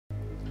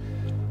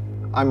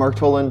I'm Mark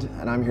Toland,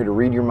 and I'm here to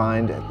read your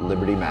mind at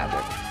Liberty Magic.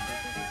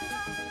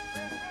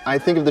 I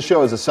think of the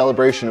show as a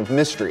celebration of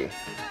mystery.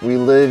 We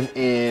live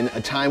in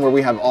a time where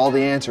we have all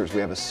the answers.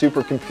 We have a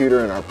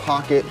supercomputer in our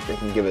pocket that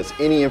can give us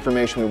any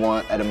information we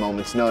want at a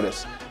moment's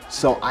notice.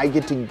 So I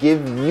get to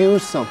give you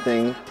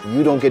something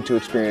you don't get to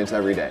experience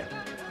every day,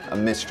 a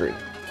mystery.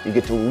 You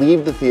get to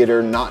leave the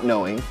theater not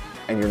knowing,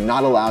 and you're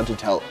not allowed to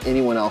tell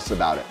anyone else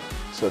about it.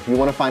 So if you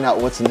want to find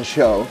out what's in the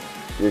show,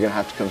 you're going to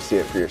have to come see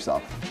it for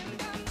yourself.